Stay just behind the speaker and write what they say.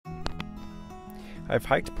I've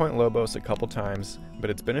hiked Point Lobos a couple times, but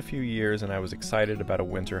it's been a few years and I was excited about a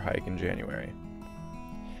winter hike in January.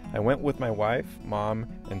 I went with my wife, mom,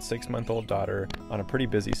 and 6-month-old daughter on a pretty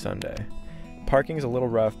busy Sunday. Parking's a little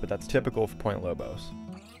rough, but that's typical for Point Lobos.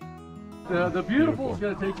 The beautiful is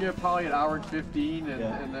going to take you probably an hour and 15,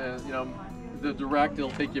 and the direct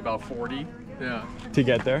it'll take you about 40. Yeah. To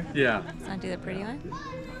get there? Yeah. Let's not do the pretty one.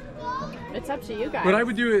 It's up to you guys. But I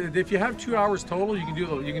would do it if you have 2 hours total. You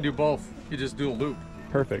can do both. You just do a loop.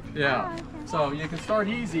 Perfect. Yeah. So you can start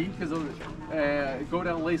easy because go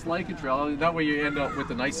down Lace Lichen Trail. And that way you end up with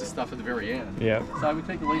the nicest stuff at the very end. Yeah. So I would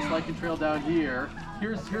take the Lace Lichen Trail down here.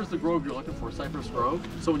 Here's the grove you're looking for, Cypress Grove.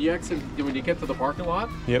 So when you exit, when you get to the parking lot,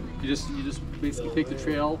 yep, you just basically take the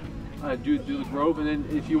trail, do the grove, and then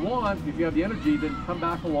if you have the energy, then come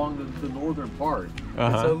back along the northern part.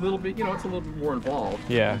 It's a little bit, it's a little bit more involved.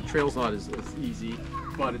 Yeah. The trail's not as easy,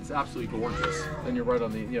 but it's absolutely gorgeous, and you're right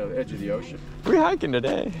on the edge of the ocean. We're hiking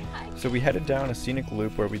today. So we headed down a scenic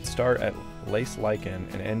loop where we'd start at Lace Lichen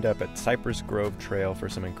and end up at Cypress Grove Trail for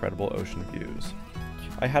some incredible ocean views.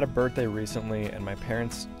 I had a birthday recently, and my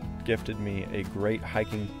parents gifted me a great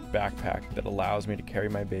hiking backpack that allows me to carry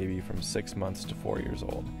my baby from 6 months to 4 years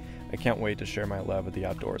old. I can't wait to share my love of the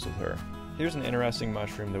outdoors with her. Here's an interesting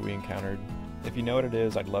mushroom that we encountered. If you know what it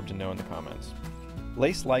is, I'd love to know in the comments.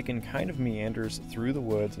 Lace lichen kind of meanders through the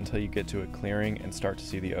woods until you get to a clearing and start to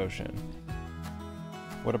see the ocean.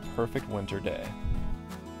 What a perfect winter day.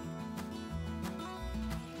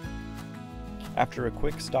 After a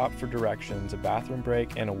quick stop for directions, a bathroom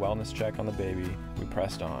break, and a wellness check on the baby, we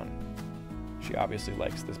pressed on. She obviously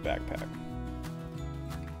likes this backpack.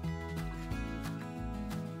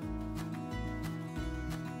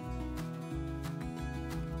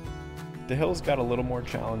 The hills got a little more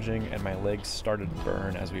challenging and my legs started to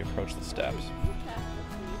burn as we approached the steps.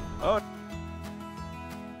 Oh!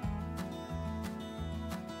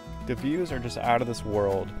 The views are just out of this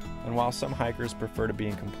world, and while some hikers prefer to be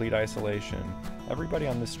in complete isolation, everybody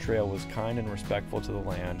on this trail was kind and respectful to the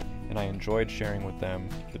land, and I enjoyed sharing with them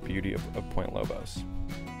the beauty of Point Lobos.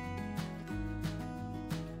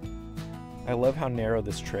 I love how narrow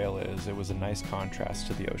this trail is. It was a nice contrast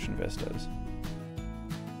to the ocean vistas.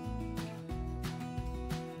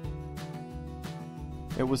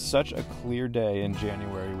 It was such a clear day in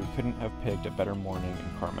January, we couldn't have picked a better morning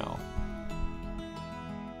in Carmel.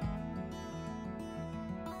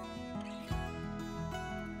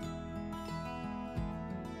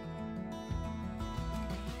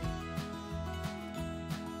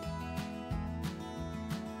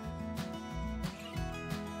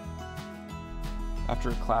 After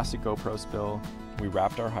a classic GoPro spill, we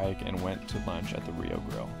wrapped our hike and went to lunch at the Rio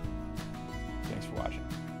Grill. Thanks for watching.